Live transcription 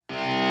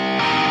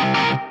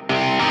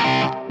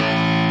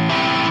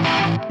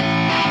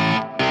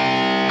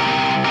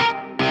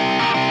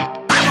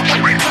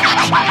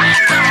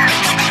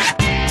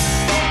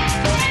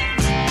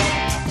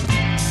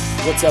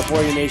What's up,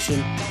 Warrior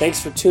Nation? Thanks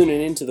for tuning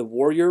in to the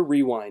Warrior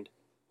Rewind,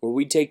 where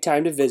we take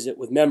time to visit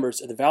with members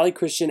of the Valley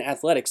Christian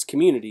athletics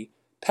community,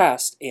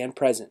 past and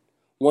present.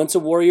 Once a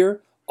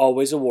Warrior,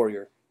 always a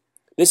Warrior.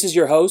 This is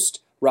your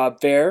host,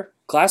 Rob Fair,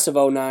 class of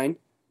 09,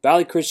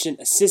 Valley Christian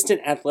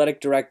Assistant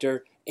Athletic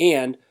Director,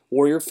 and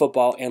Warrior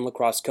football and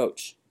lacrosse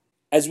coach.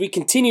 As we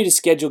continue to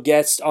schedule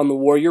guests on the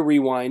Warrior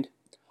Rewind,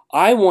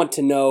 I want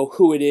to know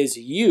who it is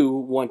you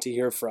want to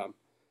hear from.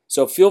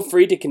 So feel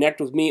free to connect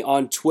with me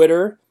on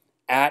Twitter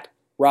at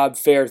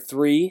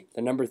RobFair3,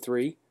 the number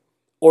 3,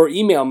 or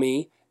email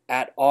me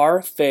at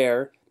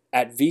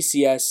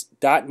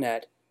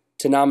rfair@vcs.net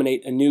to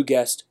nominate a new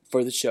guest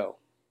for the show.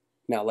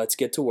 Now let's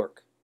get to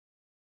work.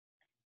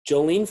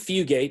 Jolene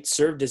Fugate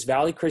served as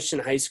Valley Christian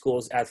High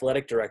School's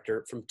athletic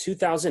director from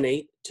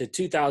 2008 to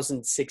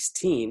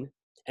 2016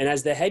 and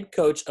as the head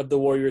coach of the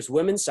Warriors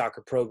women's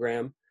soccer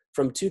program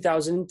from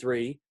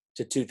 2003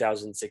 to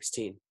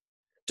 2016.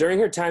 During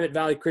her time at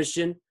Valley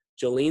Christian,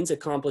 Jolene's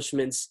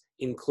accomplishments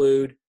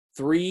include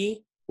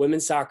 3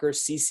 women's soccer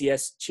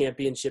CCS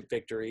championship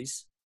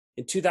victories.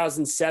 In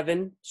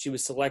 2007, she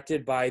was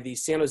selected by the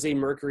San Jose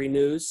Mercury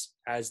News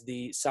as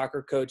the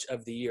soccer coach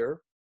of the year.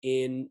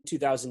 In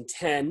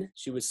 2010,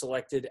 she was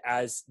selected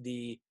as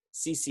the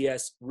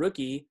CCS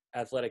Rookie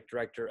Athletic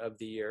Director of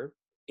the Year.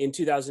 In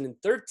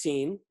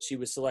 2013, she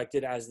was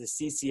selected as the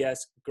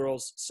CCS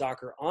Girls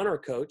Soccer Honor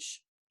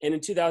Coach. And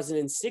in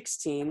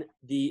 2016,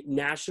 the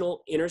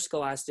National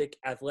Interscholastic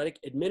Athletic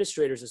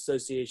Administrators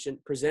Association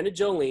presented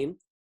Jolene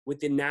with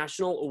the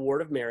National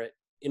Award of Merit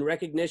in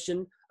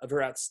recognition of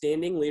her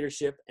outstanding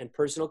leadership and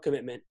personal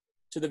commitment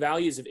to the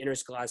values of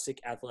interscholastic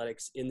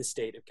athletics in the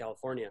state of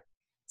California.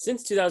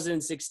 Since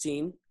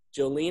 2016,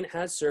 Jolene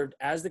has served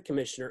as the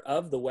commissioner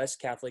of the West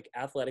Catholic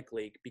Athletic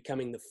League,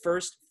 becoming the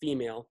first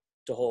female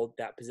to hold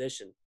that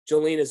position.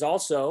 Jolene is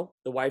also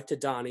the wife to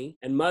Donnie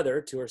and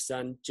mother to her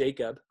son,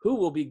 Jacob, who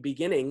will be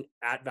beginning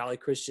at Valley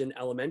Christian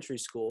Elementary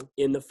School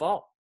in the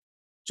fall.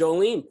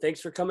 Jolene,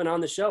 thanks for coming on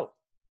the show.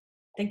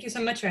 Thank you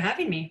so much for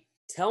having me.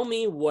 Tell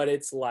me what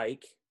it's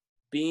like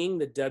being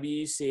the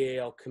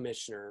WCAL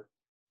commissioner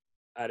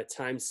at a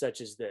time such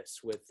as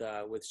this with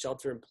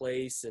shelter in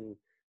place and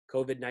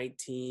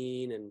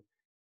COVID-19, and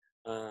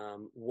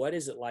what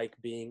is it like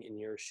being in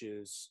your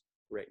shoes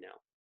right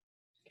now?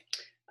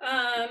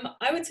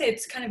 I would say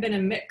it's kind of been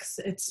a mix.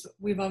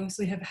 We've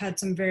obviously have had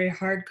some very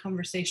hard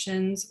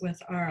conversations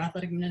with our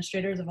athletic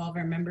administrators of all of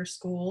our member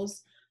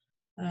schools.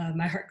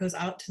 My heart goes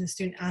out to the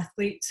student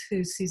athletes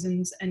whose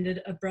seasons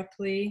ended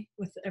abruptly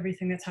with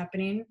everything that's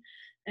happening.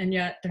 And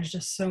yet there's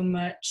just so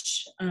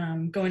much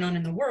going on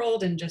in the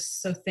world, and just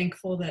so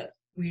thankful that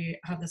we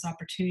have this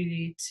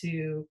opportunity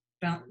to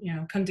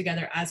come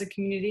together as a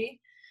community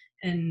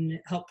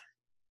and help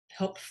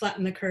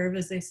flatten the curve,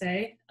 as they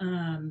say.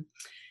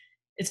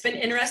 It's been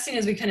interesting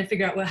as we kind of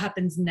figure out what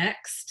happens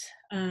next,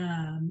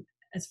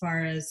 as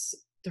far as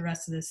the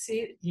rest of the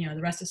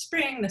rest of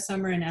spring, the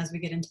summer, and as we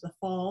get into the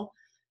fall.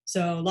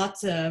 So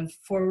lots of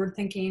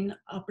forward-thinking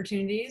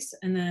opportunities.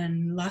 And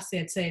then lastly,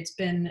 I'd say it's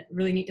been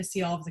really neat to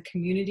see all of the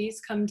communities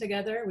come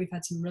together. We've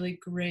had some really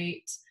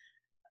great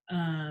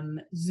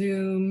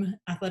Zoom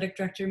athletic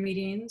director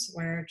meetings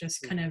where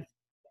just kind of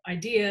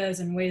ideas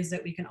and ways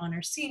that we can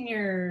honor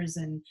seniors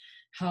and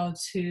how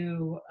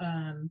to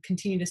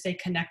continue to stay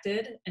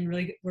connected. And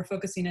really, we're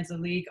focusing as a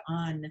league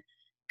on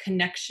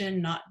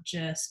connection, not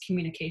just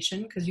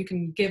communication, because you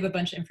can give a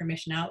bunch of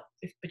information out,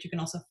 but you can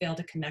also fail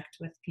to connect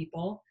with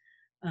people.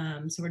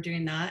 So we're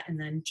doing that, and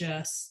then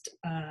just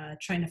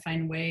trying to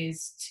find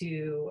ways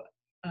to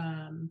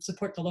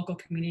support the local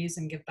communities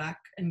and give back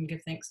and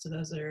give thanks to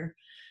those that are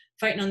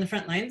fighting on the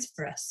front lines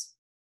for us.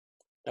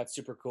 That's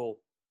super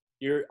cool.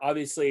 You're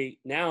obviously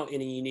now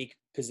in a unique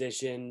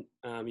position.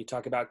 You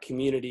talk about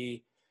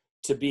community,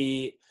 to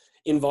be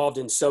involved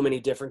in so many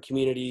different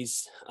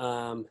communities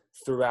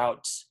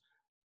throughout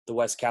the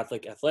West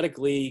Catholic Athletic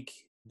League.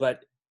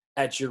 But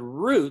at your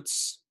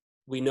roots,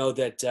 we know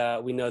that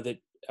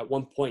at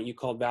one point you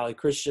called Valley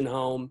Christian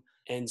home,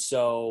 and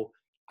so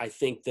I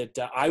think that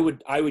I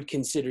would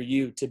consider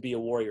you to be a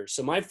warrior.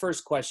 So my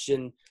first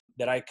question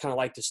that I kind of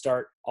like to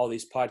start all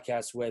these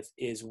podcasts with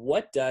is,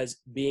 what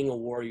does being a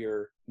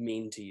warrior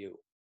mean to you?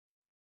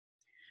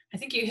 I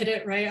think you hit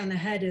it right on the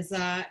head, is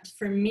that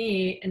for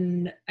me,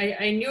 and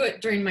I knew it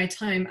during my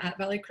time at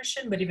Valley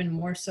Christian, but even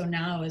more so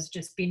now, is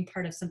just being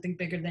part of something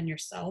bigger than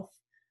yourself,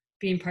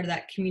 being part of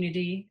that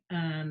community.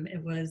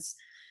 It was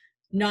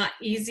not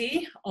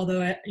easy,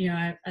 although,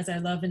 as I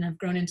love and have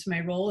grown into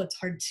my role, it's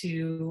hard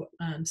to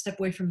step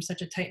away from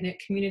such a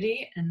tight-knit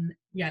community. And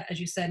yeah, as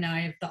you said, now I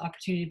have the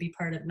opportunity to be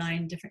part of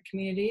 9 different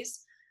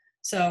communities.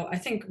 So I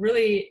think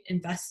really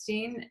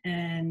investing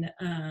and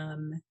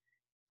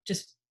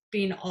just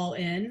being all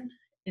in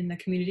the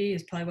community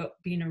is probably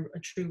what being a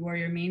true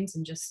warrior means,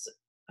 and just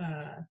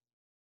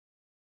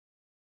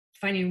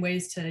finding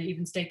ways to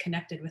even stay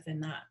connected within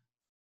that.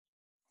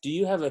 Do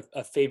you have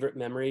a favorite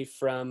memory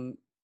from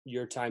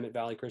your time at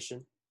Valley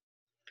Christian?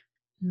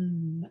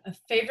 A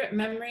favorite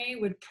memory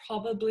would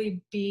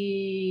probably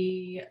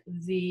be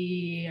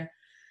the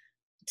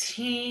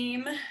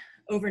team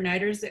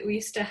overnighters that we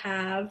used to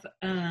have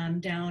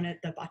down at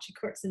the bocce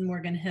courts in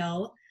Morgan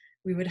Hill.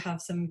 We would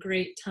have some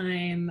great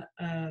time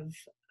of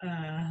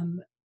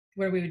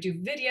where we would do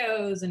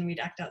videos and we'd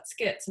act out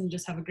skits and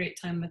just have a great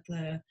time with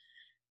the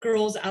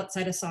girls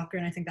outside of soccer.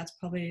 And I think that's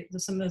probably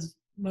some of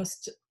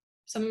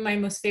my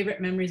most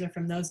favorite memories are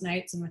from those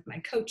nights and with my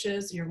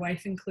coaches, your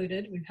wife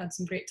included. We've had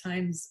some great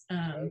times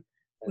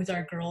with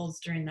our girls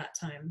during that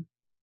time.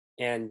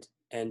 And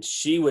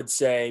she would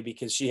say,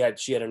 because she had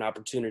an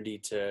opportunity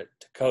to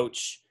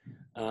coach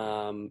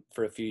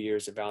for a few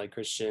years at Valley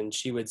Christian,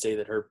 she would say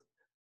that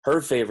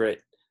her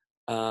favorite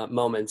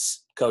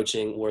moments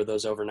coaching were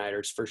those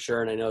overnighters for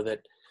sure. And I know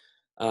that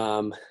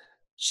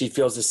she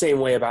feels the same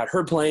way about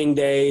her playing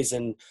days,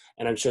 and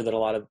I'm sure that a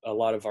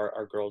lot of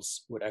our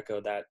girls would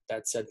echo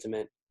that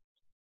sentiment.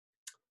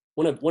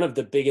 One of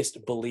the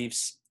biggest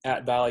beliefs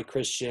at Valley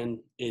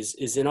Christian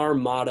is in our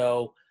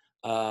motto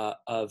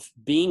of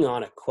being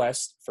on a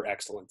quest for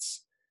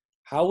excellence.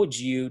 How would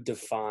you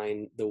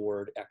define the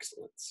word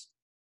excellence?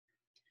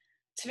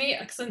 To me,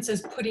 excellence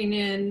is putting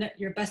in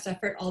your best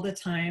effort all the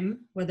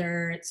time,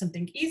 whether it's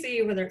something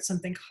easy, whether it's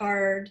something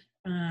hard.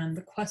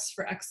 The quest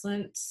for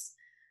excellence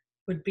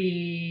would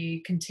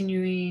be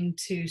continuing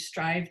to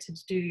strive to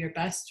do your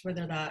best,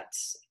 whether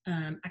that's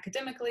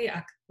academically,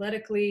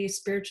 athletically,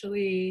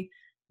 spiritually,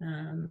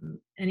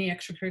 any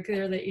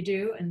extracurricular that you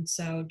do. And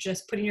so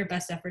just putting your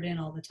best effort in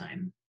all the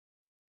time.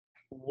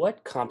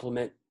 What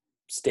compliment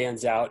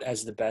stands out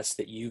as the best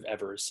that you've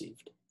ever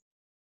received?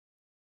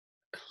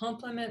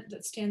 Compliment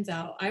that stands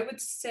out, I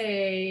would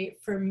say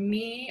for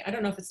me, I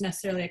don't know if it's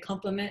necessarily a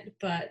compliment,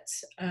 but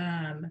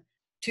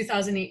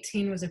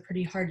 2018 was a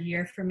pretty hard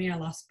year for me. I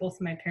lost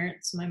both my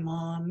parents, my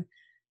mom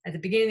at the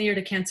beginning of the year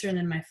to cancer, and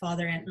then my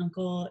father, aunt, and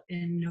uncle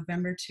in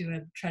November to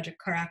a tragic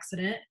car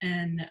accident.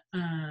 And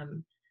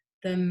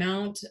the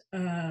amount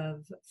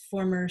of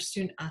former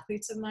student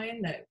athletes of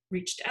mine that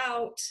reached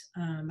out,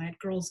 I had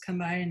girls come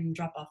by and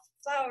drop off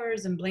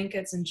flowers and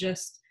blankets, and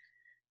just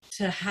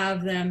to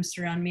have them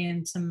surround me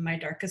in some of my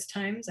darkest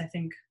times, I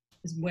think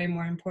is way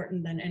more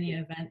important than any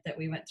event that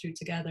we went through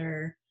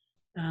together.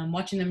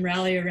 Watching them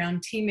rally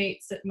around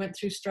teammates that went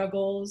through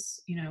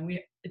struggles,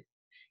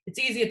 it's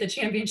easy at the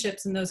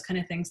championships and those kind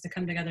of things to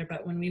come together,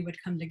 but when we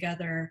would come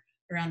together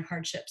around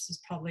hardships is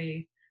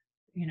probably,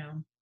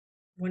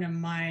 one of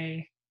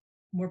my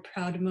more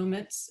proud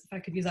moments, if I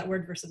could use that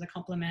word, versus a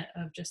compliment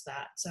of just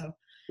that. So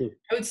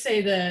I would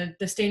say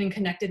the staying in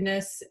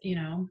connectedness,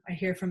 I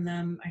hear from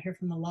them. I hear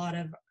from a lot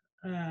of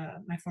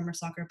my former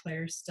soccer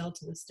players still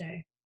to this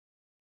day.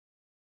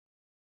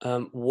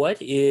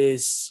 What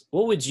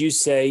would you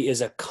say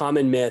is a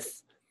common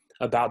myth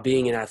about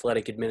being an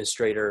athletic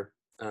administrator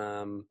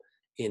in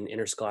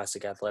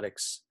interscholastic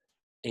athletics?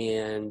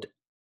 And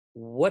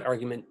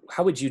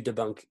how would you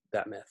debunk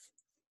that myth?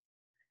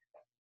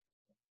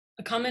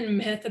 A common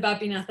myth about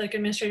being an athletic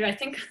administrator, I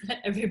think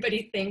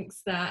everybody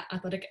thinks that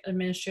athletic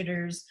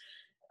administrators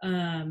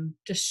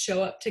just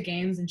show up to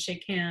games and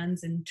shake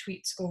hands and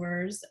tweet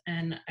scores.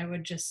 And I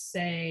would just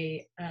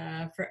say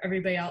for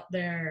everybody out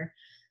there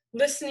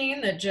listening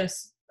that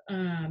just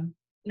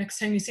next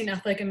time you see an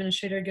athletic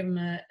administrator, give them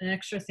an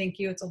extra thank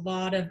you. It's a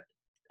lot of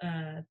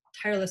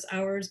tireless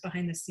hours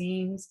behind the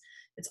scenes.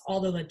 It's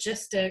all the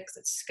logistics,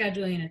 it's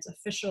scheduling, it's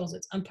officials,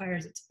 it's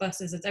umpires, it's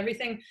buses, it's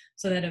everything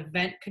so that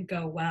event could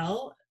go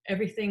well.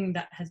 Everything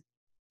that has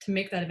to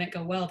make that event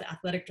go well, the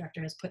athletic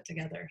director has put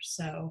together.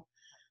 So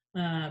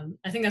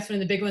I think that's one of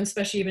the big ones,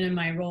 especially even in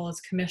my role as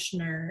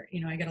commissioner.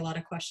 I get a lot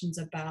of questions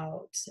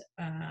about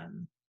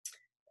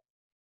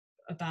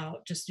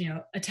just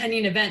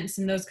attending events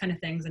and those kind of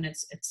things, and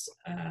it's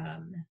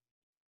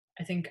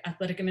I think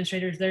athletic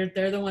administrators,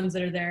 they're the ones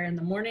that are there in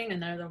the morning,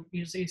 and they're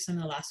usually some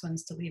of the last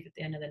ones to leave at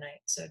the end of the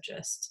night. So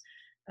just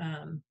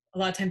a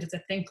lot of times it's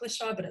a thankless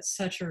job, but it's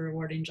such a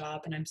rewarding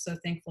job. And I'm so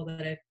thankful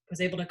that I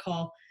was able to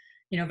call,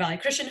 Valley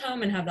Christian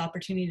home and have the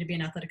opportunity to be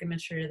an athletic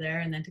administrator there,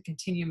 and then to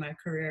continue my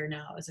career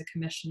now as a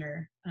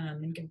commissioner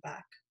and give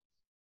back.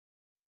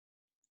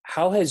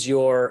 How has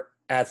your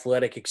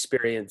athletic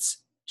experience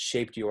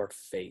shaped your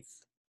faith?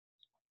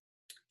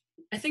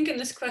 I think in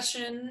this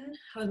question,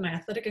 how has my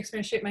athletic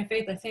experience shaped my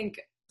faith? I think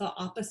the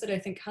opposite. I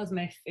think how's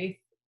my faith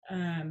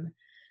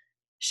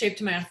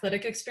shaped my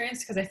athletic experience?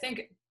 Because I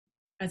think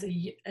as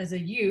a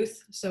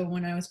youth, so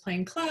when I was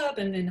playing club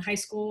and in high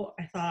school,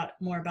 I thought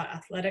more about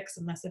athletics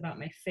and less about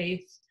my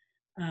faith.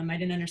 I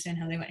didn't understand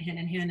how they went hand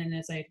in hand. And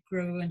as I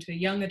grew into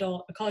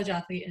a college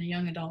athlete and a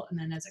young adult, and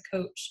then as a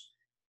coach,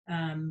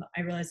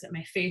 I realized that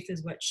my faith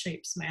is what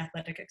shapes my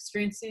athletic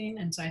experiencing.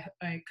 And so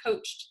I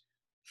coached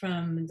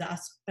from the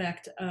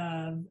aspect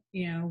of,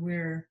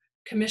 we're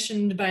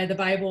commissioned by the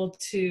Bible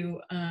to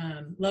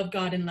love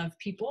God and love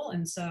people.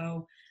 And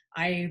so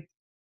I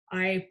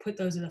put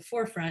those at the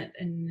forefront,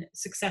 and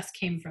success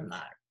came from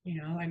that.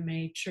 I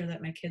made sure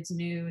that my kids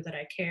knew that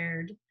I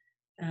cared,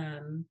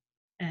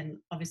 and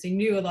obviously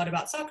knew a lot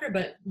about soccer,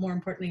 but more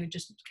importantly, we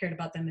just cared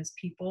about them as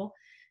people.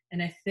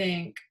 And I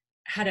think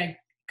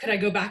could I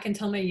go back and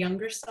tell my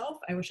younger self,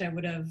 I wish I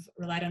would have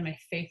relied on my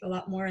faith a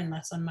lot more and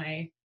less on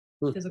my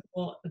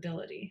physical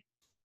ability.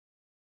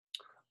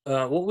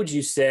 What would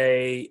you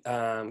say,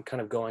 kind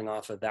of going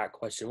off of that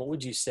question, what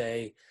would you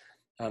say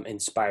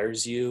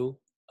inspires you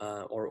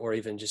or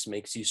even just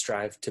makes you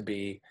strive to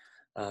be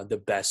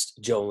the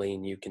best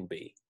Jolene you can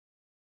be?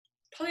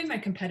 Probably my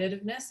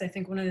competitiveness. I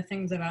think one of the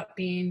things about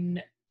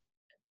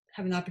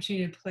having the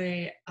opportunity to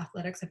play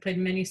athletics, I played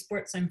many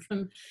sports. I'm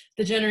from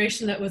the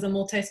generation that was a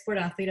multi-sport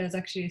athlete. I was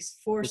actually a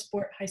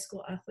four-sport high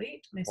school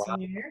athlete my Wow.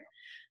 senior year.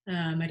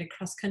 I did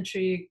cross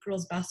country,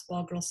 girls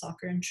basketball, girls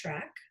soccer, and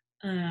track.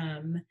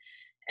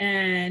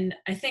 And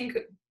I think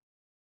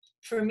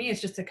for me,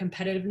 it's just a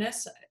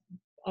competitiveness,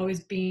 always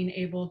being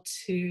able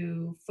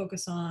to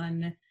focus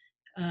on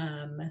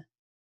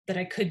that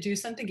I could do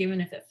something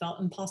even if it felt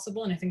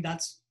impossible. And I think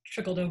that's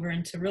trickled over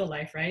into real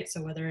life, right?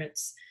 So whether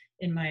it's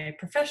in my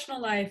professional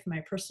life,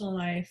 my personal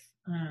life,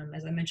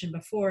 as I mentioned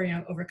before,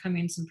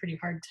 overcoming some pretty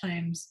hard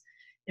times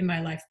in my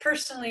life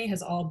personally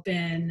has all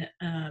been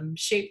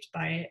shaped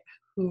by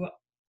who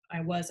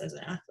I was as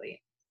an athlete.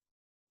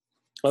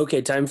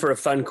 Okay, time for a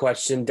fun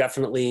question.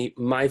 Definitely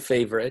my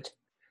favorite.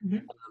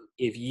 Mhm.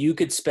 If you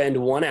could spend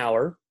 1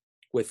 hour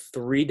with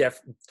three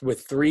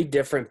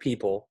different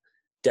people,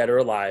 dead or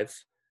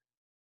alive,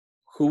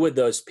 who would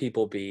those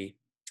people be,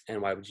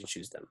 and why would you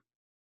choose them?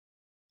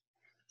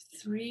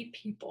 Three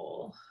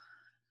people.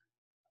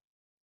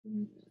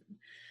 Hmm.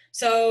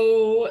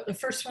 So the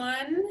first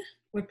one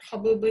would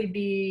probably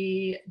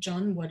be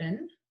John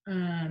Wooden.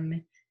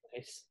 Um,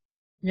 Nice.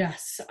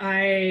 yes,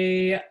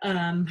 I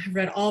have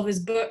read all of his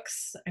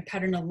books. I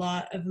patterned a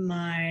lot of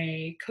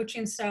my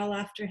coaching style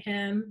after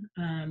him.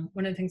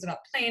 One of the things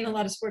about playing a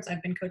lot of sports,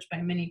 I've been coached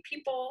by many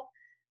people.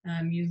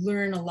 You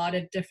learn a lot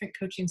of different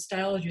coaching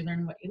styles. You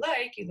learn what you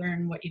like. You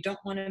learn what you don't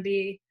want to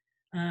be.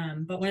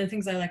 But one of the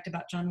things I liked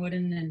about John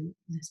Wooden and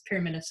his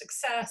pyramid of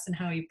success and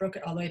how he broke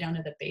it all the way down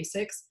to the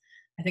basics.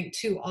 I think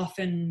too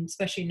often,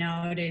 especially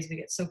nowadays, we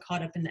get so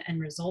caught up in the end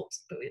result,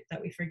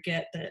 that we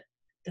forget that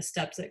the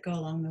steps that go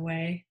along the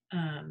way.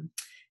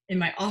 In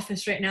my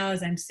office right now,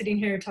 as I'm sitting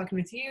here talking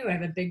with you, I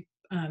have a big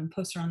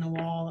poster on the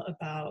wall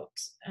about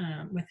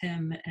with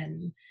him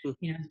and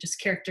Hmm.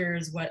 just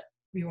characters, what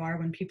you are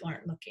when people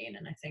aren't looking.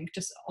 And I think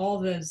just all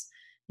those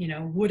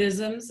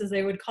Woodisms, as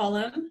they would call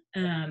them,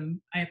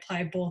 I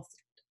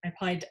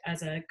applied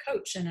as a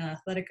coach and an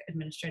athletic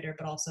administrator,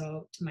 but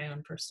also to my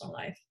own personal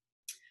life.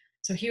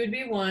 So he would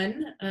be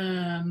one.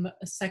 A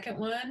second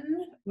one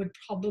would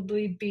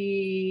probably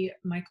be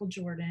Michael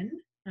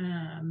Jordan.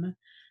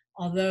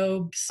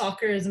 Although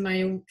soccer is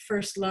my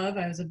first love,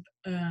 I was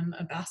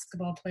a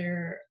basketball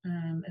player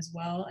as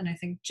well. And I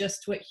think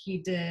just what he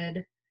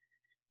did,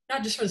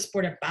 not just for the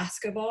sport of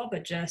basketball,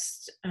 but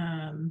just,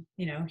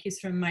 he's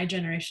from my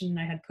generation.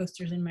 I had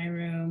posters in my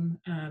room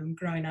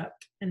growing up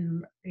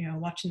and,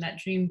 watching that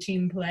dream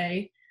team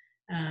play.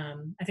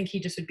 I think he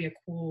just would be a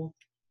cool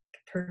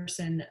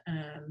person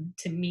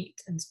to meet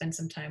and spend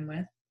some time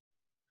with.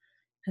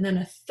 And then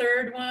a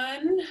third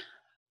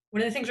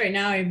one of the things right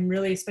now I'm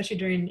really, especially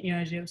during,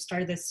 as you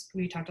started this,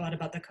 we talked a lot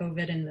about the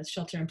COVID and the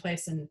shelter in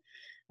place. And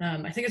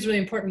I think it's really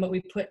important what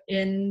we put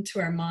into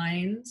our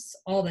minds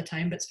all the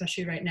time, but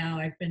especially right now,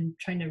 I've been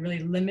trying to really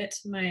limit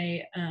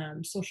my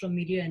social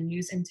media and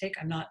news intake.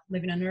 I'm not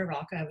living under a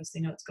rock. I obviously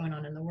know what's going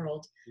on in the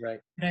world. Right.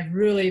 But I've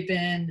really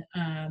been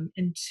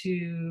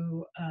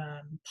into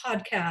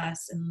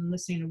podcasts and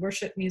listening to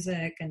worship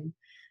music, and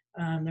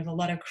there's a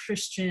lot of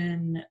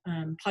Christian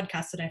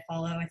podcasts that I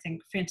follow. I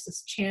think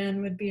Francis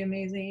Chan would be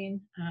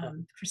amazing.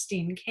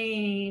 Christine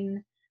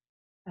Kane.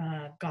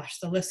 Gosh,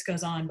 the list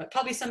goes on, but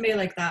probably somebody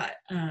like that.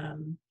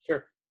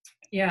 Sure.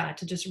 Yeah,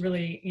 to just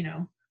really,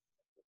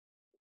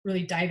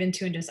 really dive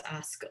into and just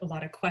ask a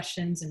lot of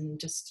questions. And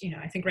just,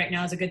 I think right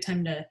now is a good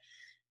time to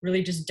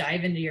really just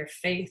dive into your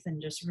faith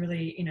and just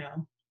really,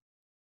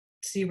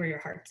 see where your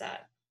heart's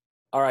at.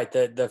 All right.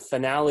 The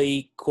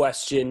finale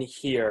question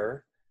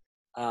here,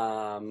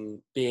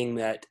 being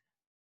that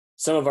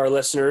some of our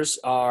listeners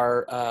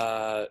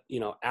are,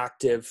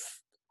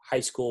 active high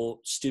school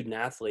student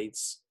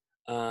athletes.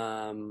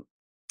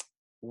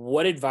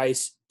 What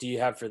advice do you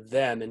have for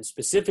them? And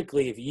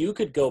specifically, if you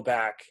could go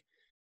back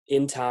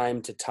in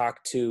time to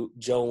talk to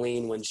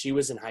Jolene when she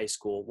was in high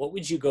school, what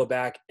would you go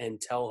back and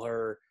tell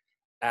her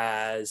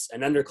as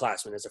an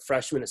underclassman, as a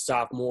freshman, a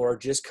sophomore,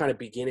 just kind of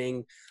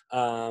beginning,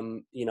 her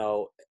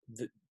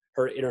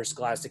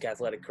interscholastic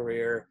athletic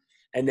career?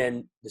 And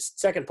then the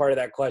second part of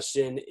that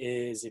question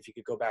is, if you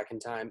could go back in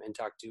time and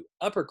talk to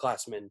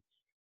upperclassmen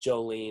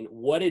Jolene,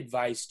 what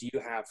advice do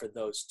you have for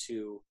those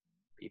two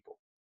people?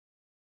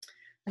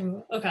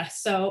 Okay,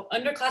 so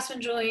underclassmen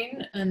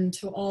Jolene, and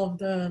to all of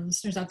the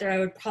listeners out there, I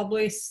would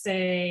probably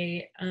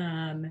say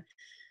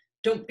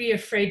don't be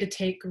afraid to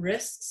take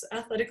risks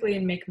athletically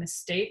and make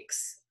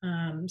mistakes.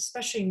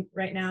 Especially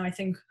right now, I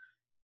think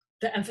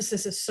the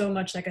emphasis is so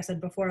much, like I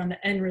said before, on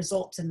the end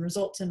results and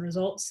results and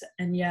results.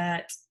 And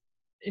yet,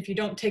 if you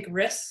don't take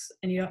risks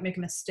and you don't make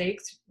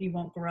mistakes, you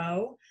won't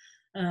grow.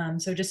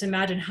 So just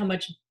imagine how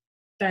much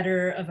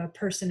better of a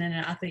person and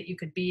an athlete you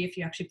could be if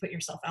you actually put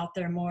yourself out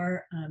there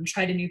more.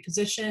 Tried a new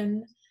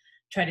position,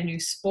 tried a new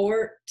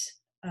sport,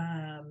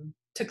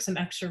 took some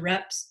extra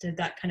reps, did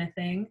that kind of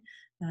thing.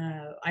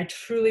 I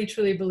truly,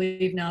 truly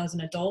believe now as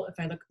an adult, if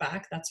I look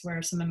back, that's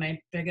where some of my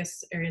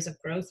biggest areas of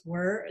growth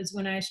is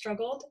when I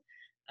struggled,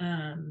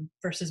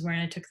 versus when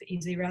I took the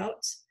easy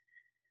route.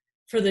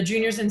 For the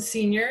juniors and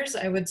seniors,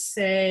 I would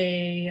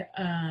say,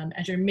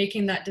 as you're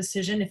making that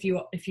decision, if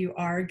you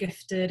are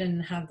gifted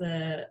and have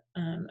the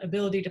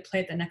ability to play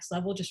at the next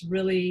level, just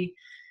really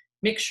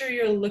make sure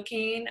you're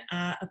looking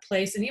at a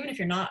place. And even if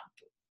you're not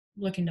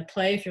looking to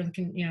play, if you're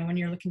looking, when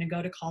you're looking to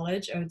go to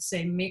college, I would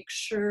say make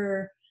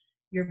sure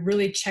you're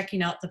really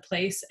checking out the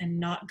place and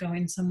not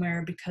going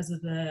somewhere because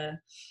of the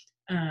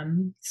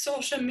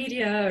social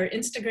media or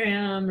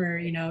Instagram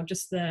or,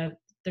 just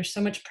there's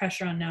so much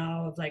pressure on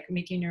now of like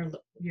making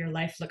your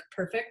life look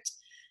perfect.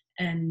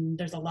 And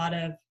there's a lot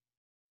of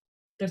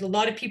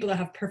people that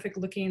have perfect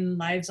looking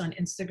lives on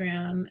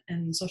Instagram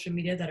and social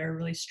media that are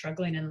really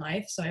struggling in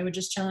life. So I would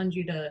just challenge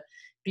you to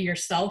be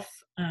yourself.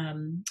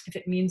 If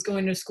it means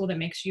going to a school that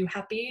makes you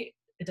happy,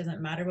 it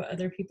doesn't matter what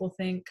other people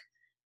think.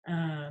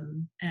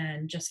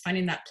 And just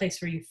finding that place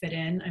where you fit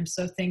in. I'm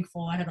so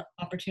thankful. I had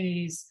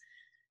opportunities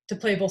to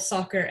play both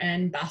soccer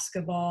and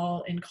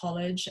basketball in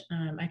college.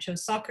 I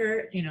chose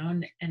soccer,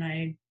 and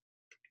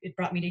it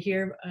brought me to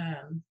here.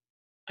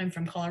 I'm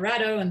from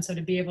Colorado. And so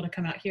to be able to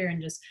come out here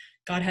and just,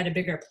 God had a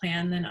bigger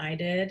plan than I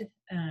did,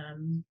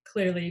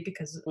 clearly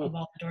because of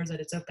all the doors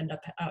that it's opened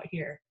up out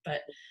here.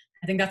 But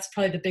I think that's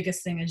probably the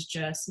biggest thing is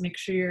just make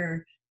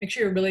sure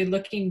you're really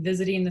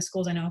visiting the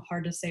schools. I know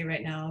hard to say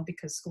right now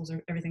because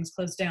everything's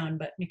closed down,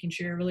 but making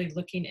sure you're really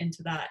looking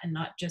into that and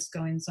not just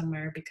going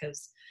somewhere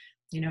because,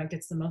 it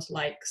gets the most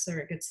likes or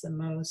it gets the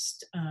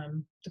most,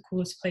 the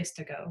coolest place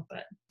to go.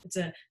 But it's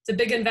a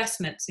big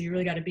investment. So you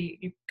really got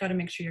to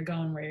make sure you're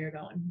going where you're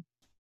going.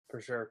 For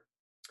sure.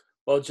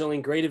 Well,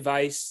 Jolene, great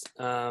advice.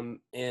 And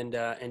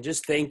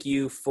just thank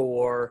you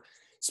for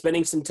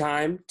spending some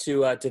time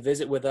to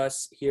visit with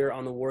us here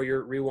on the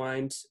Warrior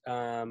Rewind.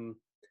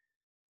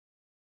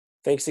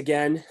 Thanks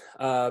again.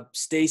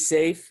 Stay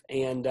safe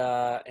and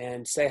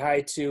say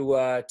hi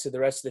to the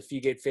rest of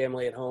the Fugate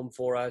family at home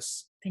for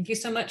us. Thank you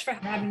so much for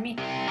having me.